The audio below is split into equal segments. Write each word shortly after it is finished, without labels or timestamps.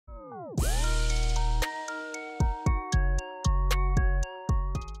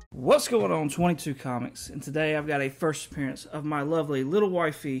What's going on, 22 Comics? And today I've got a first appearance of my lovely little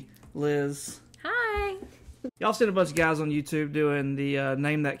wifey, Liz. Hi! Y'all seen a bunch of guys on YouTube doing the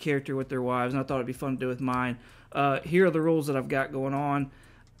name that character with their wives, and I thought it'd be fun to do with mine. Here are the rules that I've got going on.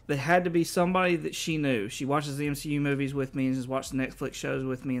 They had to be somebody that she knew. She watches the MCU movies with me and has watched the Netflix shows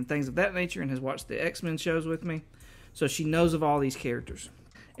with me and things of that nature and has watched the X-Men shows with me. So she knows of all these characters.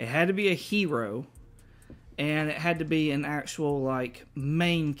 It had to be a hero. And it had to be an actual, like,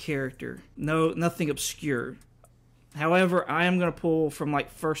 main character. Nothing obscure. However, I am going to pull from,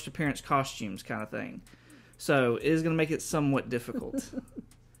 like, first appearance costumes kind of thing. So, it is going to make it somewhat difficult.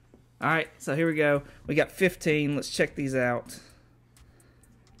 Alright, so here we go. We got 15. Let's check these out.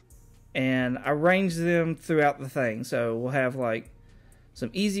 And I arranged them throughout the thing. So, we'll have, like, some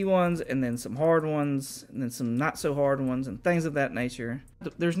easy ones, and then some hard ones, and then some not so hard ones, and things of that nature.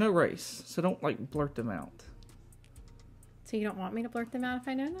 There's no race, so don't, like, blurt them out. So you don't want me to blurt them out if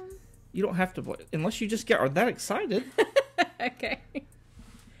I know them? You don't have to blurt, unless you just are that excited. Okay.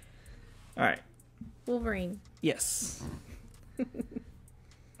 Alright. Wolverine. Yes.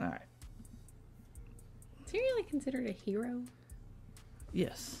 Alright. Is he really considered a hero?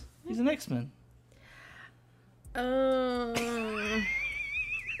 Yes. He's an X-Men.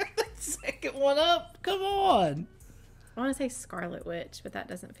 Second one up. Come on. I want to say Scarlet Witch, but that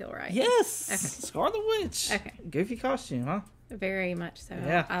doesn't feel right. Yes. Okay. Scarlet Witch. Okay. Goofy costume, huh? Very much so.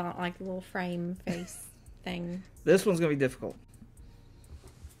 Yeah. I don't like the little frame face thing. This one's going to be difficult.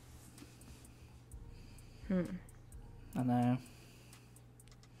 I know.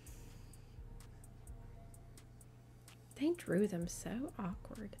 They drew them so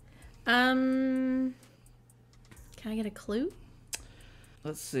awkward. Can I get a clue?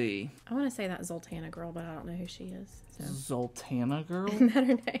 Let's see. I want to say that Zoltana girl, but I don't know who she is. So. Zoltana girl? Isn't that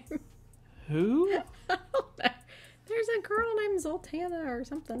her name? Who? I don't know. There's a girl named Zoltana or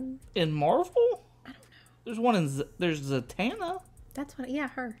something. In Marvel? I don't know. There's one in... There's Zatanna. That's what... Yeah,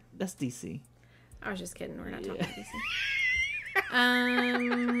 her. That's DC. I was just kidding. We're not talking about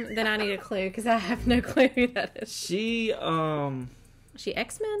DC. Then I need a clue because I have no clue who that is. She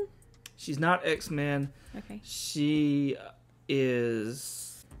X-Men? She's not X-Men. Okay. She's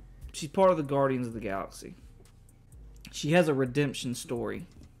part of the Guardians of the Galaxy. She has a redemption story.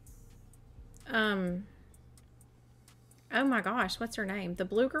 Oh my gosh, what's her name? The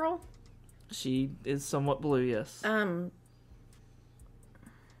blue girl? She is somewhat blue, yes.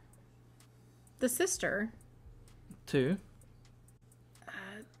 The sister. Two.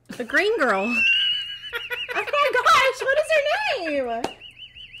 The green girl. Oh my gosh, what is her name?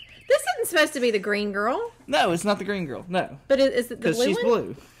 This isn't supposed to be the green girl. No, it's not the green girl. No. But is it the blue one? Because she's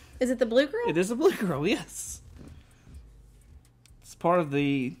blue. Is it the blue girl? It is a blue girl, yes. It's part of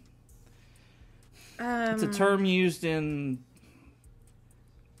the... It's a term used in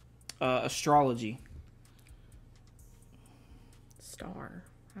astrology. Star.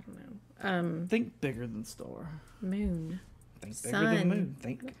 I don't know. Think bigger than star. Moon. Think bigger than moon.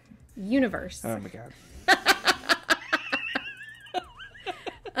 Think... Universe. Oh my god.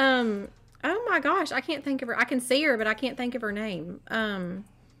 Oh my gosh, I can't think of her. I can see her, but I can't think of her name.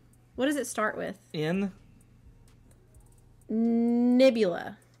 What does it start with? N?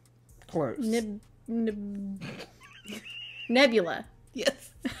 Nebula. Close. Nebula.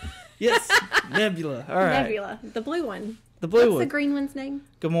 Yes. Yes. Nebula. All right. Nebula. The blue one. The blue What's one. the green one's name?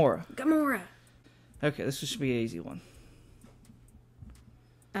 Gamora. Gamora. Okay, this should be an easy one.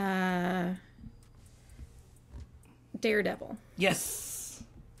 Daredevil. Yes.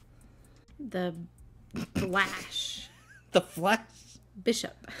 The Flash. The Flash.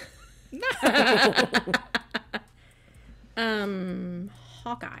 Bishop. No.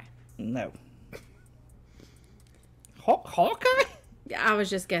 Hawkeye. No. Hawkeye? Yeah, I was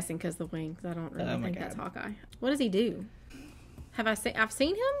just guessing because the wings. I don't really think that's Hawkeye. What does he do? I've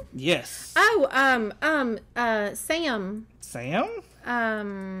seen him? Yes. Oh, Sam. Sam?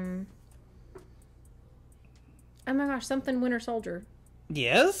 Oh my gosh, something Winter Soldier.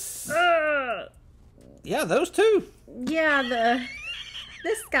 Yes. Yeah, those two. Yeah,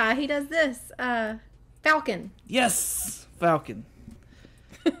 this guy, he does this. Falcon. Yes, Falcon.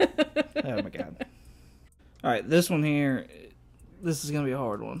 Oh my god. Alright, this one here, this is going to be a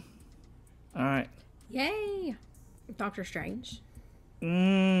hard one. Alright. Yay. Doctor Strange.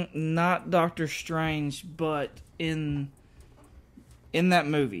 Not Doctor Strange, but in that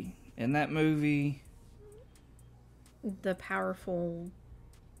movie. In that movie... The powerful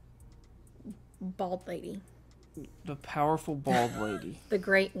bald lady. The powerful bald lady. The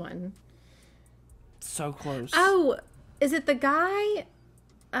great one. So close. Oh, is it the guy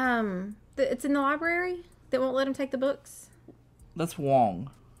it's in the library that won't let him take the books? That's Wong.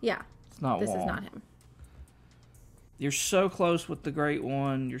 Yeah. It's not This Wong. is not him. You're so close with the Great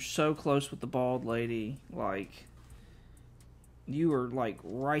One. You're so close with the bald lady. Like, you are, like,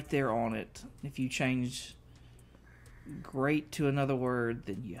 right there on it. If you change great to another word,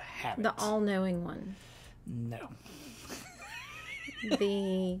 then you have it. The all-knowing one. No.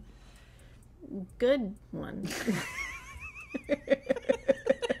 The good one.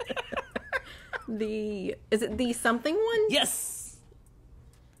 Is it the something one? Yes!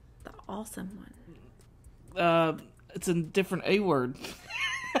 The awesome one. It's a different A word.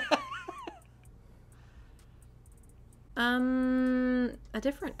 A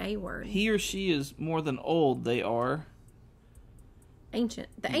different A word. He or she is more than old, they are. Ancient.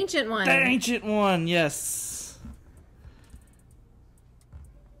 The ancient one. The ancient one, yes.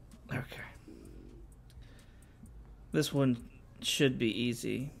 Okay. This one should be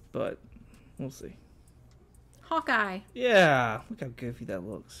easy, but we'll see. Hawkeye. Yeah, look how goofy that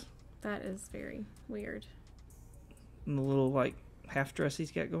looks. That is very weird. And the little, like, half dress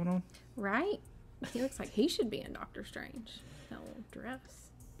he's got going on. Right? He looks like he should be in Doctor Strange. That little dress.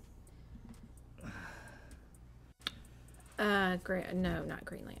 No, not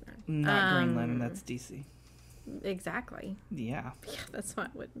Green Lantern. Not Green Lantern, that's DC. Exactly. Yeah. Yeah, that's why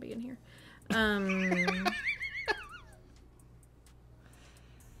it wouldn't be in here.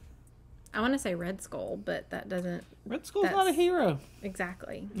 I want to say Red Skull, but that doesn't... Red Skull's not a hero.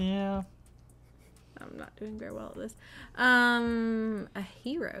 Exactly. Yeah. I'm not doing very well at this. A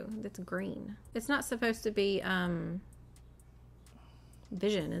hero that's green. It's not supposed to be,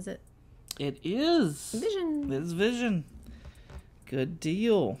 Vision, is it? It is. Vision. It's Vision. Good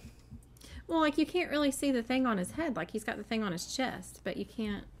deal. Well, like, you can't really see the thing on his head. Like, he's got the thing on his chest, but you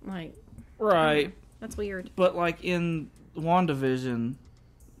can't, like... Right. That's weird. But, like, in WandaVision,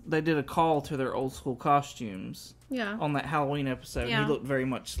 they did a call to their old school costumes Yeah. on that Halloween episode. Yeah. He looked very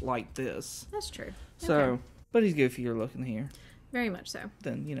much like this. That's true. So, Okay. but he's goofier looking here Very much so.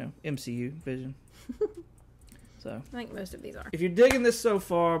 than, MCU Vision. So, I think most of these are. if you're digging this so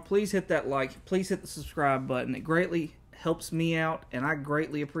far, please hit that like. Please hit the subscribe button. It greatly helps me out, and I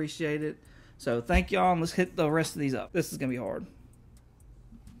greatly appreciate it. So, thank y'all, and let's hit the rest of these up. This is going to be hard.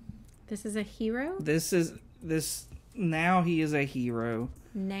 This is a hero? Now he is a hero.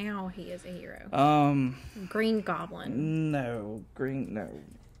 Now he is a hero. Green Goblin. No. No.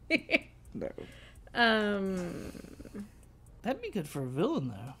 That'd be good for a villain,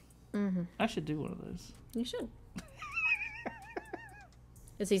 though. Mm-hmm. I should do one of those. You should.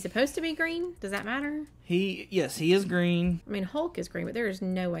 Is he supposed to be green? Does that matter? Yes, he is green. I mean, Hulk is green, but there is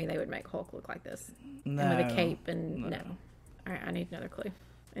no way they would make Hulk look like this. No. And with a cape and No. no. All right, I need another clue.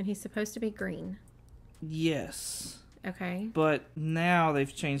 And he's supposed to be green. Yes. Okay. But now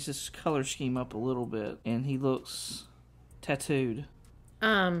they've changed his color scheme up a little bit, and he looks tattooed.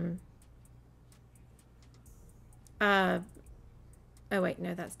 Oh wait,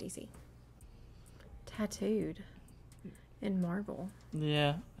 no, that's DC. Tattooed. In Marvel.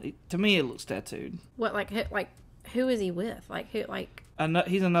 Yeah. To me, it looks tattooed. What, who is he with?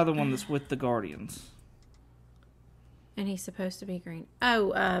 He's another one that's with the Guardians. And he's supposed to be green.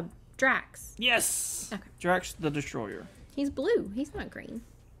 Oh, Drax. Yes! Okay. Drax the Destroyer. He's blue. He's not green.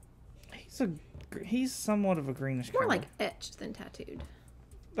 He's somewhat of a greenish More color. like etched than tattooed.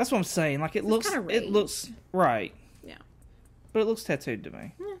 That's what I'm saying. Like, it looks right. Yeah. But it looks tattooed to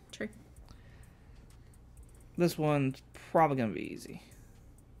me. Yeah, true. This one's probably going to be easy.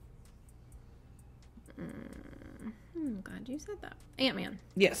 I'm glad you said that. Ant-Man.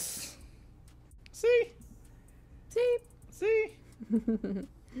 Yes. See? See?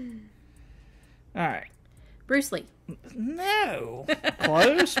 Alright. Bruce Lee. No.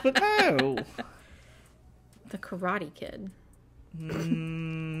 Close, but no. The Karate Kid.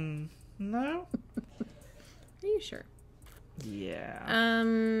 No. Are you sure? Yeah.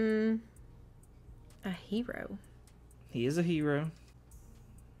 A hero. He is a hero.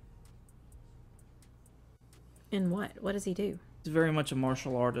 In what? What does he do? He's very much a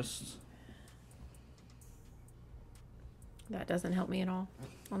martial artist. That doesn't help me at all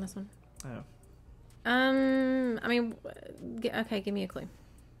on this one. Oh. I mean, okay, give me a clue.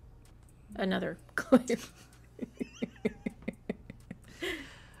 Another clue.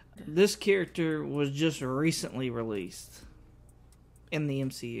 This character was just recently released in the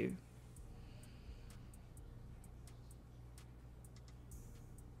MCU.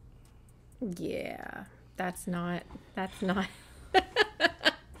 Yeah, that's not. But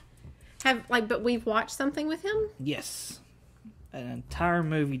we've watched something with him? Yes. An entire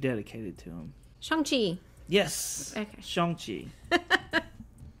movie dedicated to him. Shang-Chi. Yes. Okay. Shang-Chi.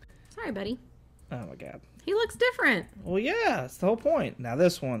 Sorry, buddy. Oh my god. He looks different. Well, yeah, that's the whole point. Now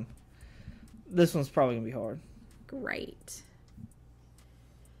this one. This one's probably going to be hard. Great.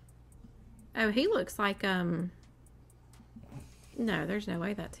 Oh, he looks like, no, there's no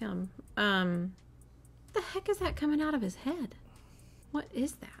way that's him. The heck is that coming out of his head? What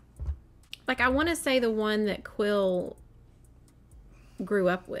is that? Like, I want to say the one that Quill grew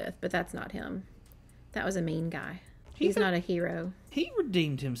up with, but that's not him. That was a mean guy. He's not a hero. He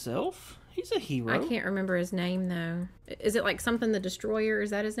redeemed himself. He's a hero. I can't remember his name, though. Is it like something the Destroyer?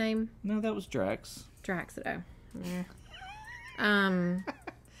 Is that his name? No, that was Drax. Drax, oh. Yeah.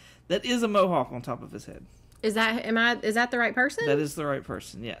 That is a mohawk on top of his head. Is that the right person? That is the right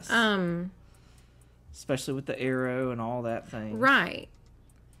person, yes. Especially with the arrow and all that thing. Right.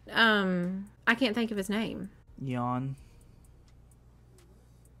 I can't think of his name. Yawn.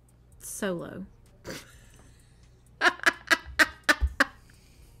 Solo.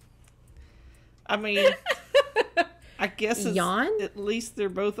 I mean, I guess it's, Yawn? at least they're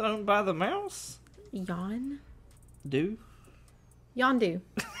both owned by the mouse. Yawn? Do? Yondu.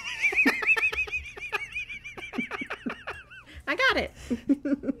 I got it.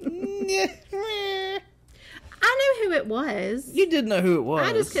 I knew who it was. You did know who it was.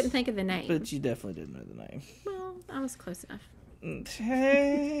 I just couldn't think of the name. But you definitely didn't know the name. Well, I was close enough.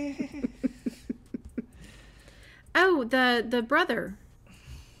 Oh, the brother.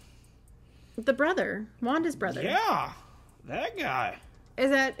 The brother. Wanda's brother. Yeah, that guy. Is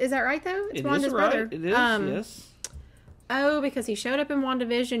that right, though? It's It Wanda's is right. brother. It is, yes. Oh, because he showed up in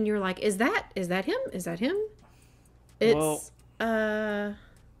WandaVision, you're like, is that him? Is that him? It's,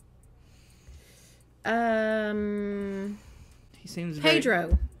 He seems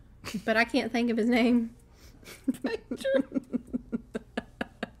Pedro. But I can't think of his name.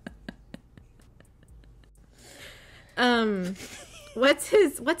 What's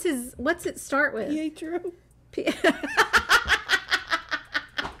it start with? Pietro.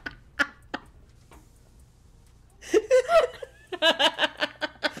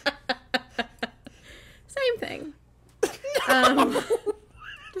 Same thing.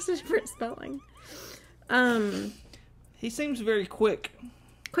 Just a different spelling. He seems very quick.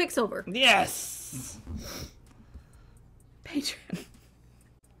 Quicksilver. Yes. Pedro.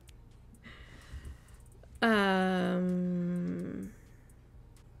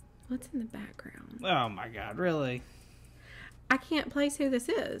 What's in the background? Oh my god, really? I can't place who this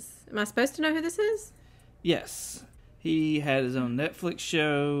is. Am I supposed to know who this is? Yes. He had his own Netflix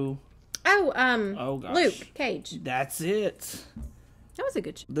show. Oh, Oh gosh. Luke Cage. That's it. That was a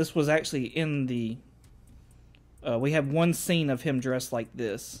good show. This was actually in the we have one scene of him dressed like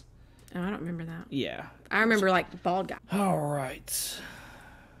this. Oh, I don't remember that. Yeah. I remember like the bald guy. All right.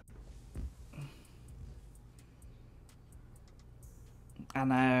 I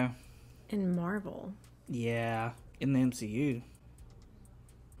know. In Marvel. Yeah, in the MCU.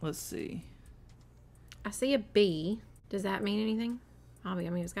 Let's see. I see a B. Does that mean anything? I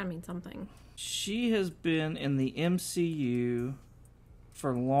mean, it's got to mean something. She has been in the MCU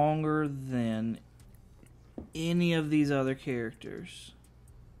for longer than any of these other characters.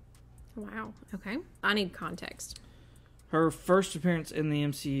 Wow. Okay. I need context. Her first appearance in the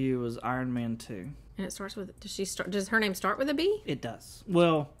MCU was Iron Man 2. And it starts with... Does her name start with a B? It does.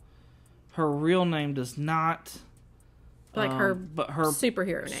 Well, her real name does not. Like but her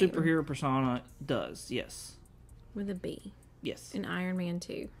superhero name. Superhero persona does, yes. With a B. Yes. In Iron Man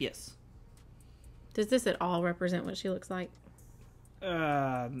 2. Yes. Does this at all represent what she looks like?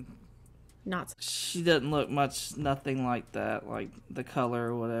 Not... She doesn't look nothing like that, like the color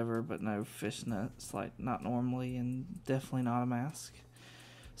or whatever, but no fishnets, like not normally, and definitely not a mask.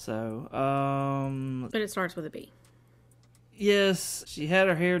 So, But it starts with a B. yes, she had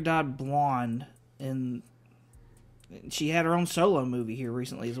her hair dyed blonde, and she had her own solo movie here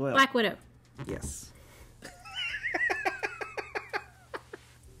recently as well. Black Widow. Yes.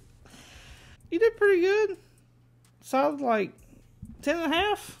 You did pretty good. Solid, like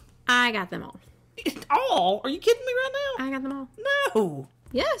 10.5. I got them all. All? Are you kidding me right now? I got them all. No.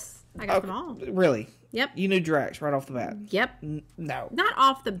 Yes. I got them all. Really? Yep. You knew Drax right off the bat? Yep. No. Not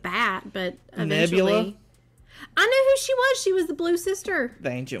off the bat, but eventually. Nebula? I knew who she was. She was the blue sister. The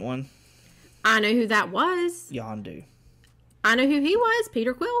ancient one? I know who that was. Yondu. I know who he was.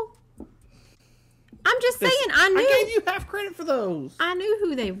 Peter Quill. I'm just saying. I gave you half credit for those. I knew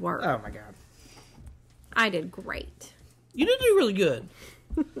who they were. Oh my god. I did great. You did do really good.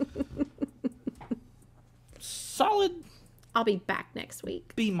 Solid I'll be back next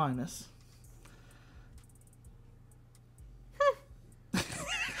week. B minus.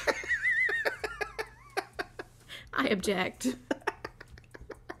 I object.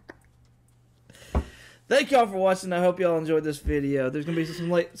 Thank y'all for watching. I hope y'all enjoyed this video. There's going to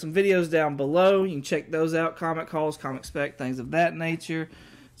be some videos down below. You can check those out. Comic hauls, comic spec, things of that nature.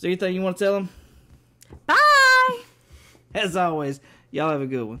 Is there anything you want to tell them? Bye! As always, y'all have a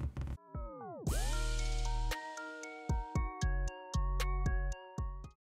good one.